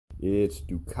It's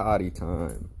Ducati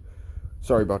time.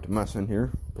 Sorry about the mess in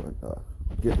here, but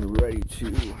getting ready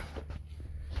to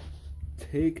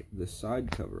take the side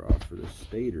cover off for the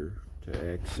stator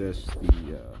to access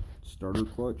the starter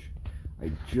clutch.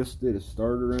 I just did a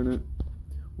starter in it,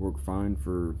 worked fine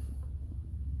for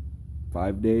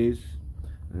 5 days,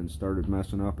 and started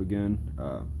messing up again.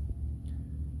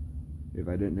 If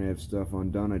I didn't have stuff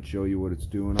undone, I'd show you what it's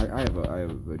doing. I have a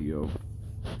video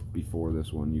before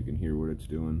this one. You can hear what it's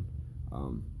doing.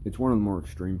 It's one of the more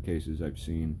extreme cases I've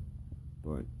seen,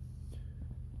 but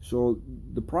so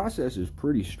the process is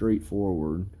pretty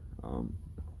straightforward.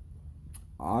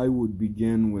 I would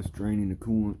begin with draining the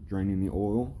coolant, draining the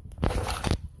oil.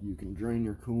 You can drain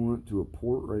your coolant to a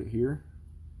port right here.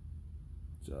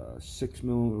 It's a 6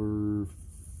 mil or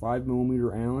 5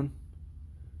 millimeter Allen,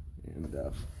 and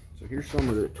so here's some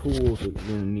of the tools that you're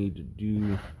going to need to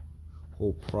do the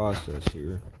whole process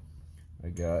here. I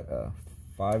got a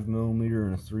 5 millimeter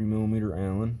and a 3 millimeter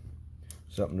Allen,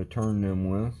 something to turn them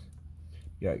with.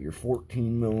 You got your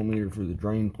 14 millimeter for the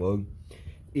drain plug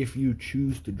if you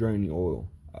choose to drain the oil.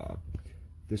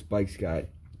 This bike's got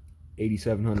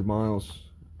 8,700 miles.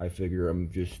 I figure I'm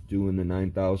just doing the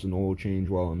 9,000 oil change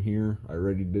while I'm here. I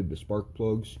already did the spark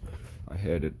plugs. I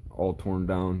had it all torn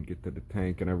down, get to the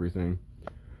tank and everything.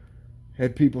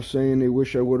 Had people saying they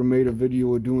wish I would have made a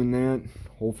video of doing that.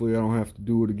 Hopefully I don't have to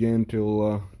do it again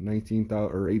till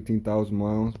 19,000 or 18,000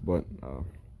 miles, but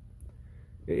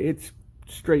it's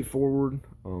straightforward.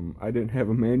 I didn't have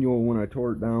a manual when I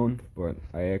tore it down, but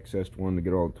I accessed one to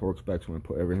get all the torque specs when I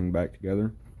put everything back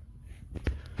together.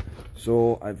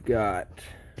 So I've got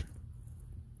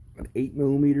an 8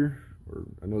 millimeter, or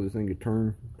another thing to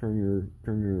turn your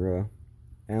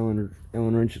Allen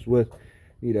wrenches with.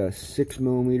 Need a 6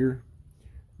 millimeter.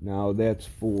 Now that's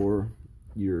for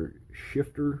your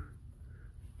shifter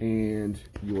and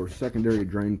your secondary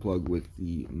drain plug with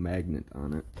the magnet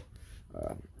on it.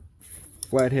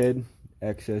 Flathead,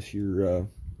 access your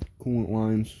coolant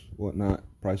lines, whatnot,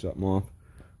 pry something off.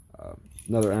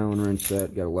 Another Allen wrench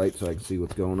set, got a light so I can see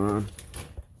what's going on.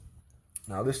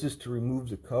 Now this is to remove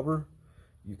the cover.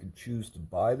 You can choose to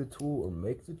buy the tool or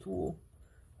make the tool.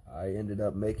 I ended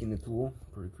up making the tool,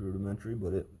 pretty rudimentary,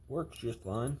 but it works just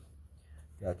fine.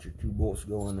 Got your 2 bolts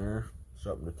going there,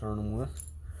 something to turn them with.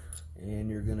 And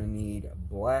you're gonna need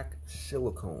black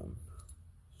silicone.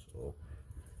 So,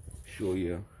 show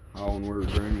you how and where to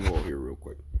drain the oil here real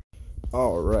quick.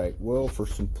 Alright, well, for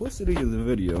simplicity of the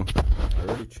video, I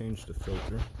already changed the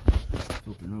filter.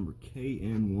 Filter number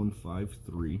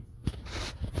KN153.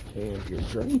 And your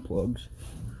drain plugs,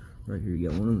 right here, you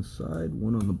got one on the side,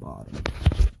 one on the bottom.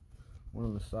 One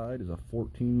on the side is a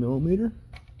 14 millimeter.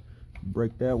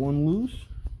 Break that one loose.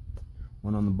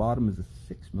 One on the bottom is a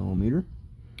 6 millimeter.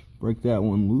 Break that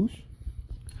one loose.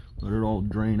 Let it all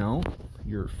drain out.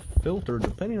 Your filter,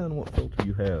 depending on what filter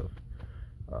you have,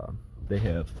 they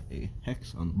have a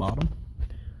hex on the bottom.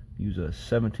 Use a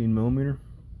 17 millimeter.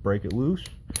 Break it loose.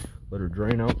 Let her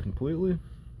drain out completely.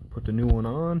 Put the new one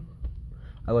on.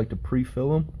 I like to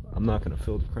pre-fill them. I'm not going to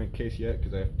fill the crankcase yet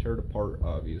because I have to tear it apart,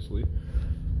 obviously.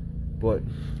 But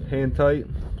hand tight,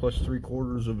 plus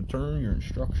 3/4 of a turn. Your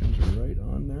instructions are right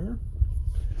on there.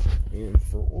 And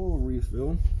for oil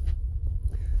refill,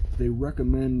 they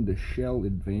recommend the Shell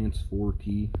Advance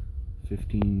 4T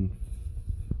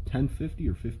 1050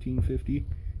 or 1550.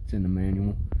 It's in the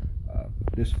manual.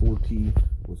 This 4T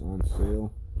was on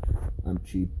sale. I'm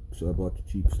cheap, so I bought the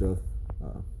cheap stuff.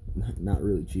 Not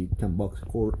really cheap, 10 bucks a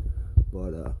quart,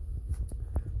 but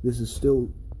this is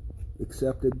still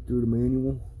accepted through the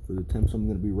manual for the temps I'm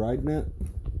going to be riding at.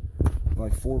 Buy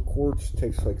 4 quarts,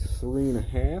 takes like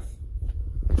 3.5.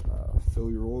 Fill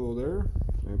your oil there,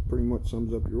 and it pretty much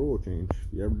sums up your oil change.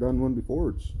 If you ever done one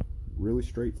before, it's really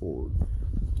straightforward.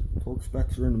 Torque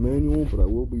specs are in the manual, but I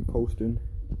will be posting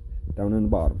down in the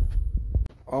bottom.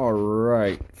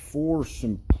 Alright, for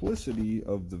simplicity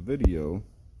of the video,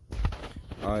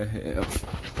 I have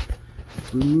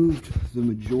removed the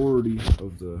majority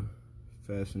of the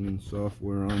fastening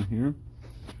software on here.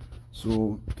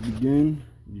 So to begin,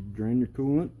 you drain your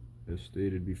coolant, as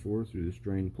stated before, through this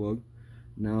drain plug.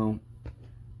 Now,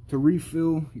 to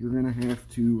refill, you're going to have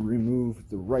to remove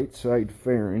the right side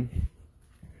fairing,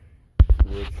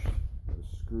 which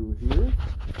is a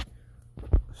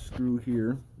screw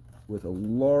here, with a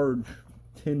large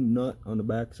tin nut on the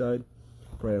back side.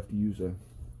 Probably have to use a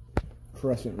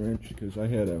crescent wrench because I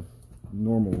had a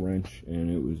normal wrench and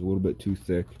it was a little bit too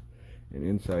thick. And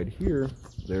inside here,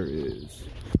 there is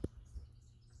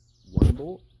 1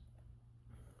 bolt,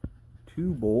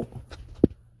 2 bolt,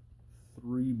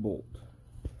 3 bolt.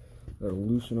 That'll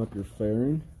loosen up your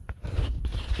fairing.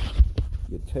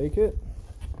 You take it,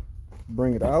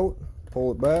 bring it out,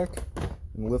 pull it back,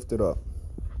 and lift it up.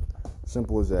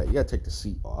 Simple as that. You gotta take the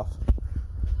seat off,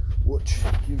 which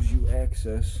gives you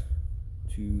access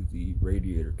to the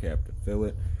radiator cap to fill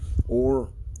it, or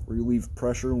relieve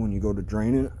pressure when you go to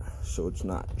drain it, so it's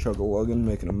not chug-a-lugging,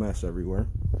 making a mess everywhere.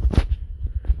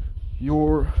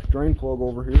 Your drain plug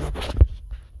over here,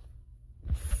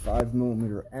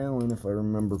 5mm Allen, if I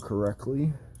remember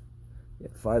correctly. Yeah,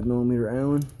 5mm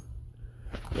Allen.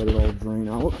 Let it all drain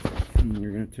out, and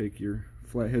you're going to take your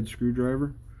flathead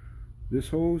screwdriver, this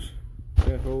hose,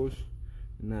 that hose,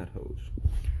 and that hose.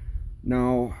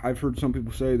 Now, I've heard some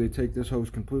people say they take this hose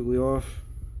completely off.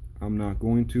 I'm not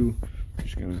going to. I'm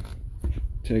just going to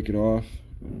take it off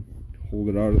and hold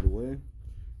it out of the way.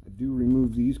 I do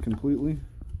remove these completely.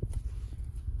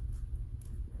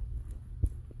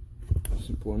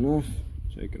 Simple enough.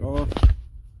 Take it off.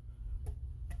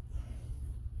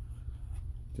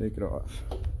 Take it off.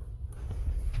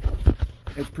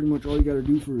 That's pretty much all you got to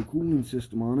do for the cooling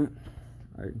system on it.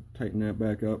 I tighten that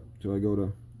back up till I go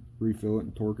to refill it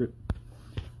and torque it.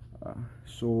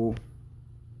 So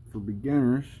for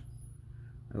beginners,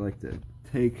 I like to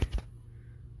take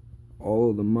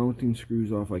all of the mounting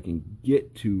screws off I can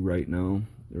get to right now.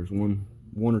 There's one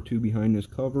or two behind this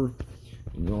cover,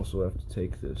 and you also have to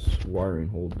take this wiring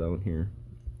hold down here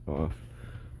off.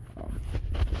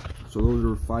 So those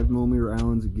are 5mm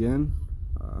Allens again.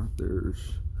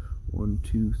 There's 1,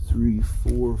 2, 3,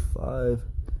 4, 5,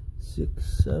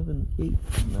 6, 7, 8,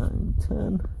 9,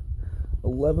 10,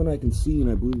 11 I can see, and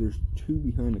I believe there's 2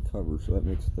 behind the cover, so that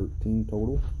makes 13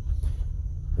 total.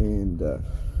 And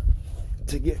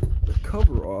to get the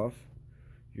cover off,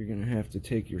 you're going to have to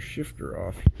take your shifter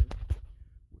off here,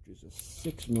 which is a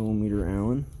 6mm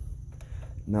Allen.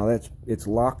 Now it's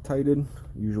Loctited,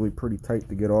 usually pretty tight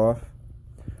to get off.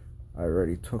 I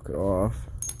already took it off,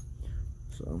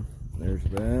 so there's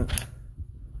that.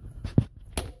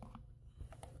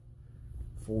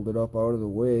 Fold it up out of the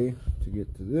way to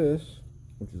get to this,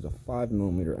 which is a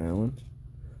 5mm Allen.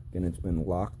 Again, it's been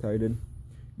Loctited,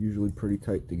 usually pretty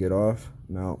tight to get off.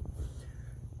 Now,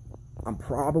 I'm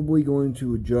probably going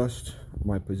to adjust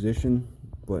my position,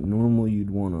 but normally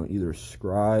you'd want to either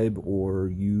scribe or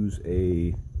use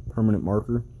a permanent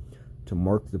marker to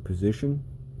mark the position,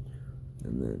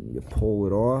 and then you pull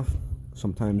it off.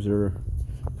 Sometimes they're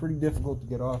pretty difficult to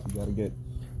get off. You got to get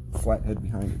a flathead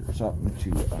behind it or something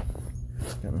to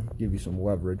kind of give you some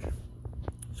leverage.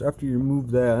 So after you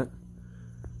remove that,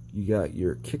 you got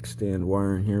your kickstand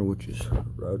wire in here, which is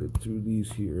routed through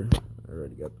these here. I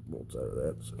already got the bolts out of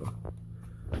that, so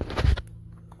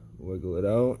wiggle it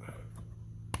out.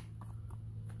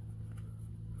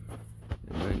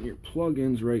 And then your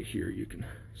plug-ins right here, you can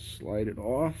slide it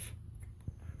off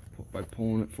by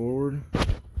pulling it forward.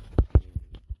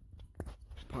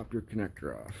 Pop your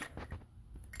connector off.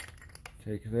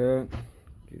 Take that,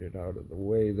 get it out of the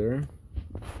way there.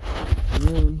 And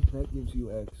then that gives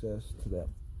you access to that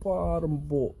bottom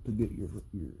bolt to get your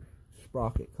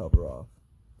sprocket cover off.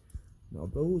 Now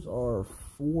those are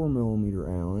 4mm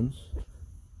Allens.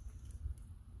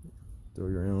 Throw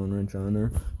your Allen wrench on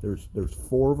there. There's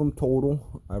 4 of them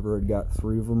total. I've already got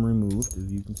 3 of them removed,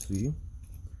 as you can see.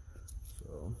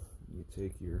 So you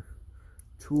take your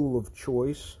tool of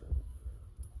choice.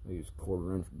 I use a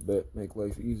 1/4 inch bit, make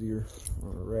life easier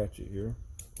on a ratchet here.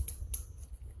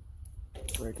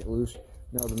 Break it loose.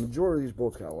 Now the majority of these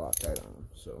bolts got Loctite on them,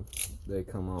 so they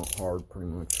come out hard pretty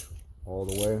much all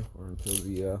the way, or until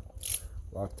the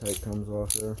Loctite comes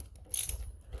off there.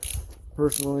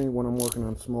 Personally, when I'm working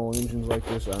on small engines like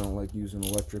this, I don't like using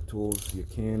electric tools. You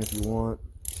can if you want,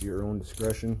 to your own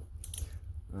discretion.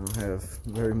 I don't have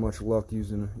very much luck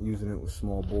using it with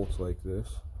small bolts like this.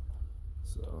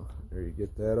 So there you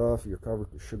get that off. Your cover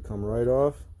should come right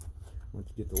off once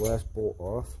you get the last bolt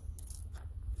off.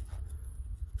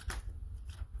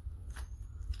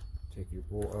 Take your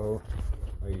bolt out.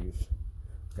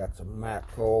 Got some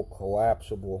Matco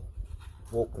collapsible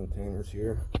bolt containers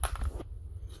here.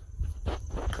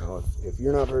 Now, if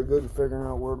you're not very good at figuring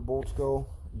out where the bolts go,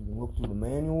 you can look through the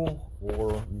manual,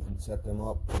 or you can set them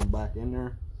up, put them back in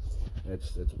there.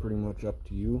 That's pretty much up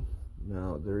to you.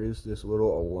 Now, there is this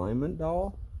little alignment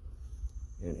dowel,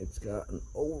 and it's got an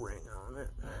O-ring on it.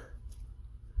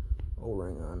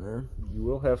 O-ring on there. You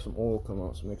will have some oil come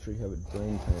out, so make sure you have a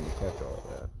drain pan to catch all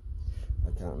of that.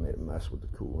 I kind of made a mess with the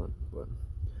coolant, but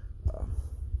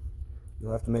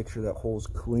you'll have to make sure that hole's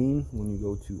clean when you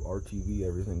go to RTV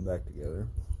everything back together.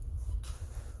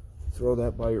 Throw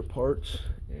that by your parts,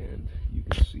 and you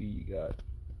can see you got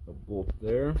a bolt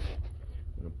there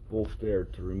and a bolt there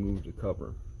to remove the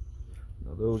cover.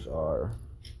 Now those are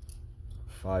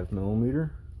 5mm.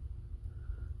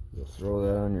 You'll throw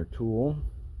that on your tool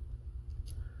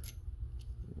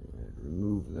and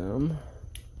remove them.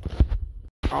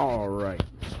 Alright,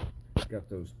 got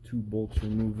those 2 bolts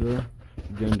removed there.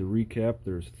 Again, to recap,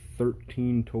 there's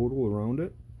 13 total around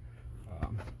it.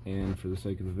 And for the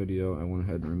sake of the video, I went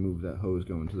ahead and removed that hose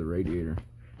going to the radiator.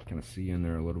 Kind of see in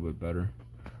there a little bit better.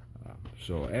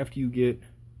 So after you get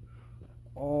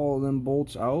all them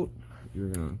bolts out, you're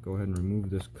going to go ahead and remove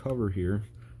this cover here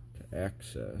to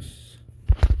access.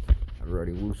 I've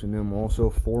already loosened them also,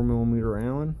 4mm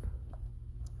Allen.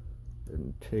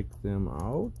 And take them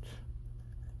out.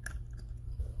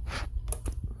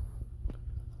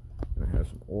 Gonna have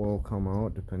some oil come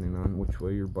out depending on which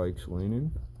way your bike's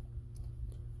leaning.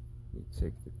 You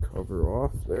take the cover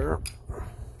off there.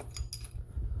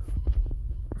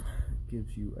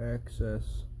 Gives you access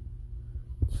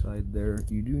inside there.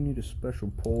 You do need a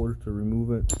special puller to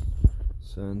remove it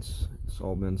since it's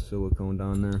all been silicone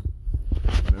down there.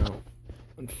 Now,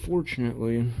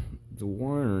 unfortunately, the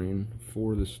wiring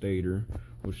for the stator,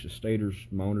 which the stator's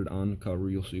mounted on the cover,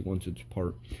 you'll see once it's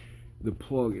apart, the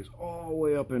plug is all the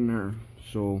way up in there.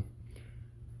 So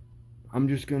I'm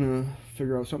just gonna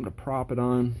figure out something to prop it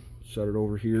on, set it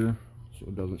over here so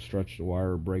it doesn't stretch the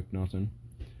wire or break nothing.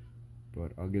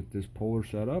 But I'll get this puller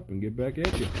set up and get back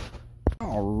at you.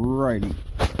 Alrighty,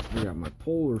 I got my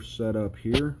puller set up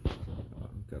here.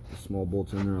 Got the small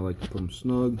bolts in there. I like to put them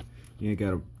snug. You ain't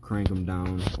got to crank them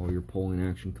down. All your pulling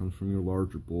action comes from your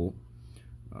larger bolt.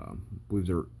 I believe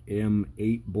they're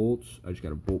M8 bolts. I just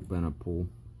got a bolt bend I pull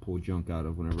junk out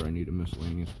of whenever I need a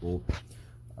miscellaneous bolt.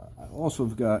 I also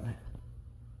have got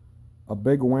a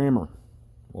big whammer,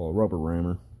 well, a rubber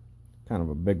rammer, kind of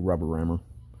a big rubber rammer,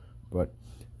 but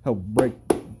help break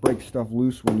stuff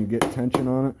loose when you get tension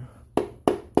on it.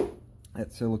 That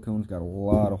silicone's got a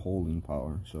lot of holding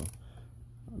power, so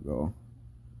I'll go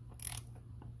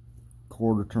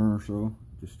quarter turn or so,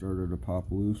 just started to pop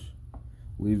loose,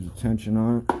 leaves the tension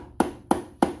on it.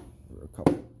 There are a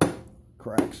couple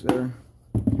cracks there.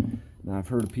 Now I've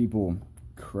heard of people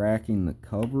cracking the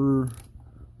cover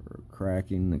or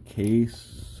cracking the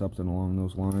case, something along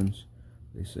those lines.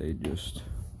 They say just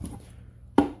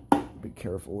be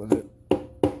careful with it.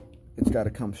 It's got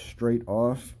to come straight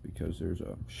off because there's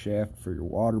a shaft for your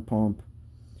water pump.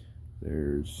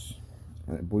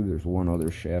 I believe there's one other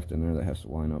shaft in there that has to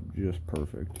line up just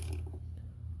perfect.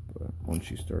 But once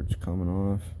she starts coming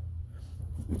off,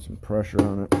 get some pressure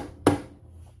on it.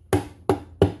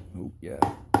 Oh yeah,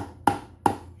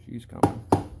 she's coming.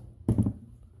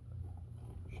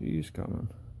 She's coming.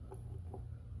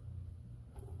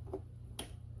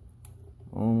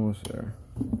 Almost there.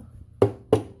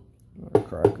 Another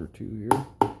crack or two here.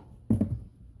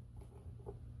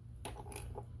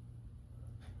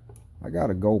 I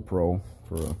got a GoPro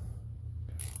for a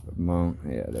mount.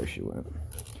 Yeah, there she went.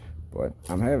 But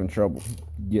I'm having trouble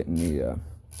getting the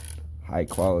high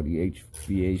quality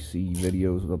HVAC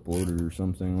videos uploaded or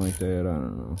something like that. I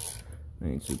don't know. I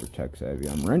ain't super tech savvy.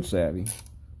 I'm wrench savvy,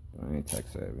 but I ain't tech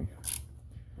savvy.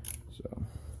 So,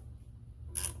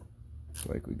 looks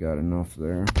like we got enough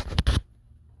there.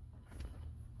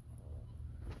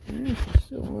 Yeah, she's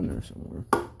still in there somewhere.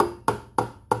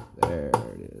 There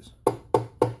it is.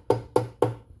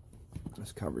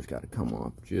 This cover's got to come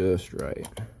off just right.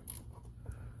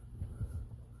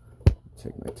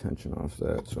 Take my tension off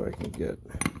that so I can get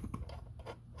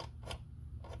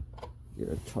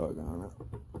a tug on it.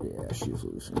 Yeah, she's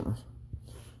loose enough.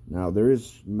 Now there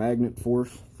is magnet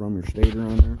force from your stator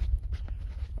on there.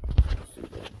 See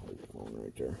that? Hold your phone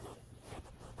right there.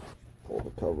 Pull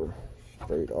the cover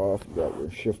straight off. You got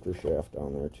your shifter shaft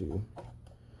down there too.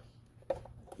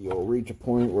 You'll reach a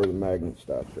point where the magnet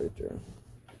stops right there.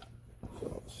 So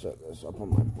I'll set this up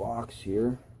on my box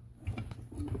here.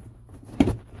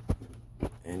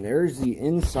 And there's the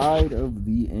inside of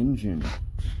the engine.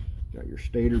 Got your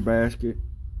stator basket,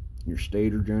 your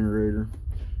stator generator.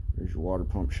 There's your water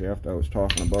pump shaft I was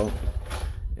talking about.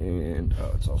 And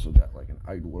it's also got like an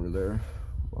idler there,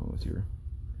 along with your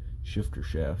shifter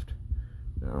shaft.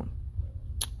 Now,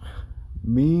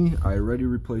 I already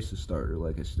replaced the starter,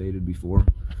 like I stated before.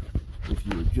 If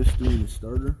you were just doing the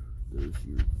starter, there's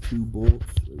your 2 bolts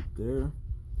right there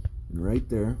and right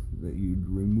there that you'd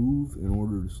remove in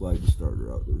order to slide the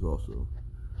starter out. There's also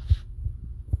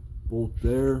a bolt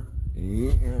there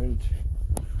and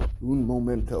un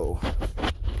momento.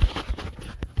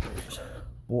 There's a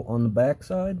bolt on the back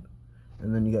side,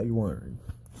 and then you got your wiring.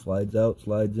 Slides out,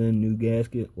 slides in, new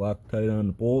gasket, lock tight on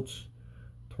the bolts,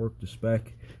 torque to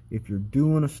spec. If you're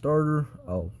doing a starter,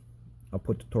 I'll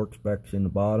put the torque specs in the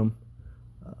bottom.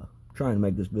 Trying to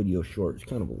make this video short. It's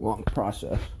kind of a long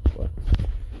process. But,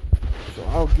 so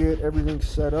I'll get everything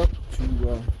set up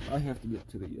to, I have to get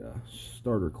to the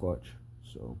starter clutch,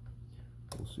 so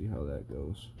we'll see how that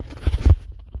goes.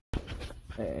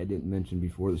 I didn't mention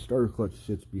before, the starter clutch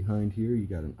sits behind here. You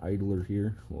got an idler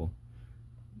here, well,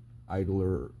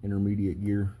 idler intermediate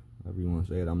gear, however you want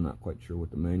to say it. I'm not quite sure what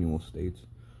the manual states,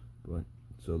 but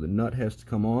so the nut has to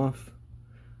come off,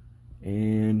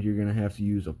 and you're gonna have to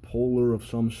use a puller of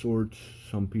some sort.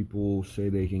 Some people say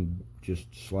they can just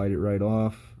slide it right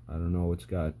off. I don't know, it's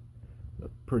got a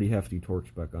pretty hefty torque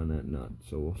spec on that nut,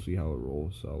 so we'll see how it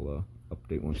rolls. I'll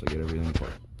update once I get everything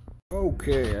apart.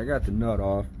 Okay, I got the nut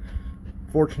off.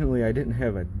 Fortunately, I didn't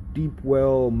have a deep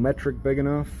well metric big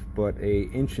enough, but a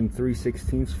 1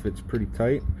 3/16 fits pretty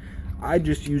tight. I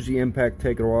just use the impact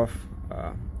taker off.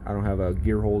 I don't have a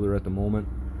gear holder at the moment.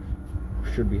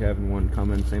 Should be having one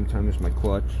coming same time as my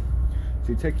clutch.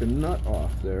 So you take the nut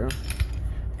off there,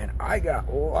 and I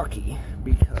got lucky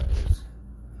because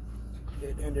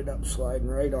it ended up sliding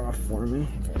right off for me.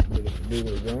 If I can get it to do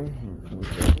it again.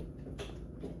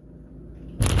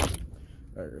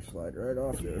 Better slide right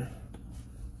off there.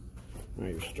 Now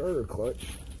your starter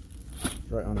clutch,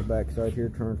 right on the back side here,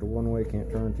 turn it to one way, can't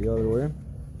turn it the other way.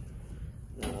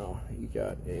 Now you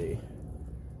got a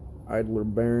idler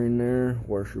bearing there,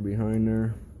 washer behind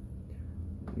there.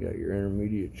 You got your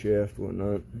intermediate shaft,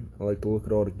 whatnot. I like to look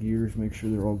at all the gears, make sure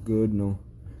they're all good, no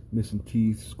missing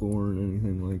teeth, scoring,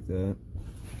 anything like that.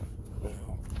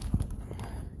 Now,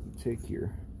 you take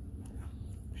your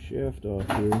shaft off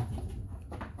here.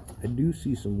 I do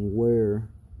see some wear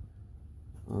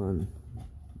on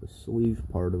the sleeve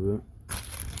part of it,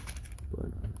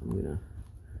 but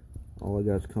all I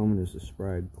got's coming is the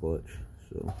SPRAG clutch,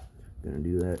 so I'm gonna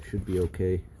do that. Should be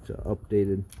okay. It's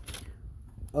an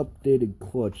updated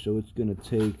clutch, so it's gonna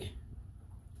take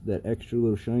that extra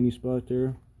little shiny spot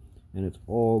there, and it's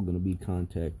all gonna be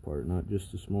contact part, not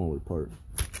just the smaller part.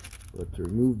 But to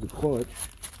remove the clutch,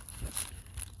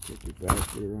 take your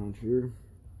basket around here.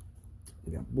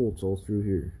 We got bolts all through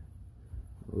here.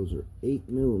 Those are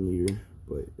 8mm,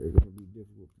 but they're going to be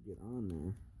difficult to get on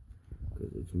there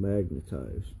because it's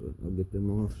magnetized. But I'll get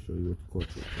them off, show you what the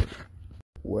clutch looks like.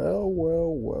 Well,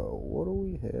 what do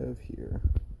we have here?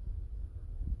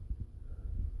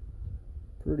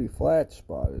 Pretty flat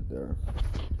spotted there.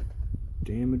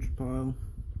 Damaged pile,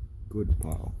 good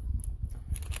pile.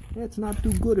 That's not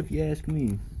too good if you ask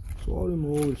me. So all them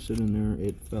rollers sitting there,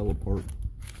 it fell apart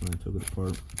when I took it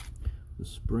apart. The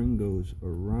spring goes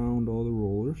around all the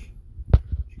rollers.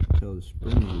 You can tell the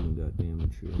springs even got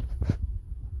damaged here.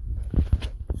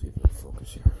 Let's see if it'll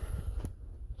focus here.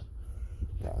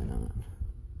 Probably not.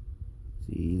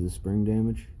 See the spring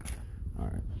damage?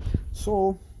 Alright.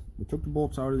 So, we took the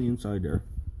bolts out of the inside there.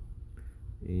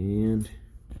 And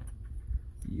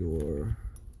your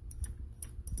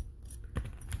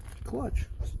clutch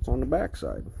sits on the back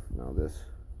side. Now this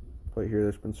plate here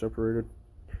that's been separated,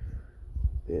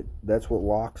 that's what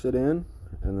locks it in,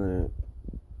 and then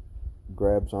it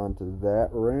grabs onto that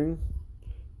ring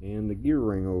and the gear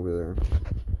ring over there.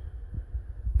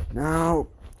 Now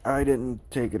I didn't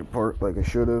take it apart like I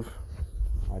should have.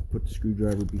 I put the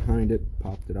screwdriver behind it,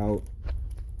 popped it out.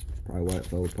 That's probably why it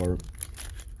fell apart.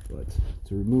 But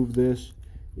to remove this,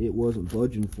 it wasn't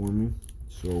budging for me,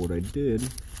 so what I did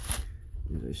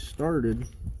is I started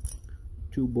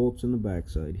 2 bolts in the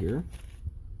backside here.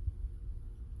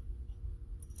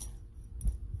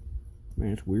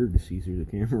 Man, it's weird to see through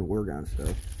the camera work on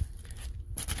stuff.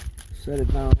 Set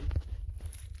it down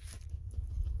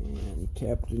and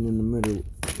capped it in the middle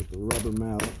with the rubber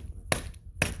mallet,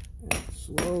 and it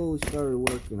slowly started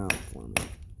working out for me.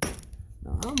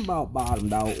 Now I'm about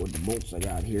bottomed out with the bolts I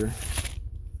got here,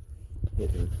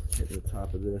 hitting the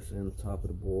top of this and the top of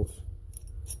the bolts.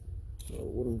 So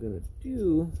what I'm gonna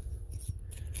do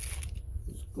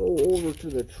is go over to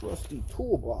the trusty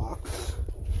toolbox.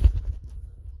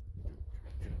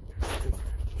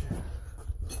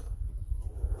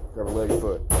 Grab a leg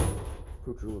foot.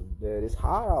 Poocher looks dead. It's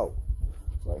hot out.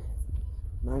 It's like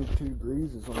 92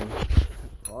 degrees is on the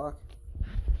clock.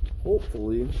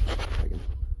 Hopefully I can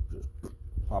just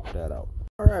pop that out.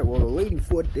 Alright, well the lady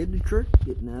foot did the trick,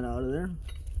 getting that out of there.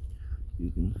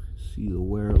 You can see the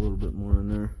wear a little bit more in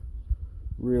there.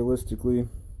 Realistically,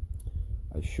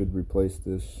 I should replace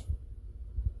this.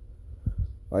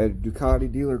 If I had a Ducati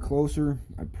dealer closer,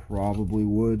 I probably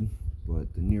would,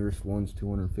 but the nearest one's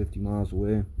 250 miles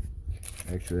away.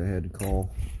 Actually, I had to call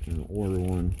and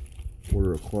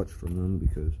order a clutch from them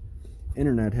because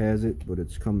internet has it, but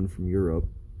it's coming from Europe.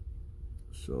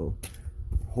 So,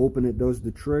 hoping it does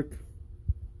the trick.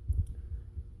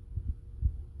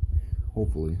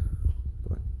 Hopefully.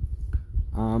 But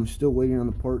I'm still waiting on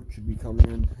the part. Should be coming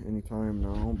in anytime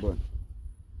now, but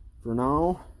for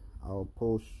now I'll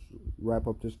wrap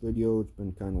up this video. It's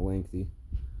been kind of lengthy,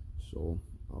 so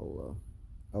I'll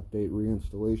update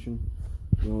reinstallation.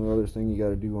 The only other thing you got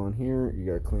to do on here, you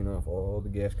got to clean off all the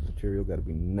gasket material. Got to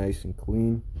be nice and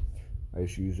clean. I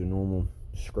just use a normal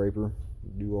scraper to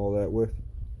do all that with,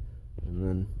 and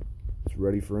then it's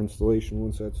ready for installation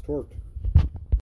once that's torqued.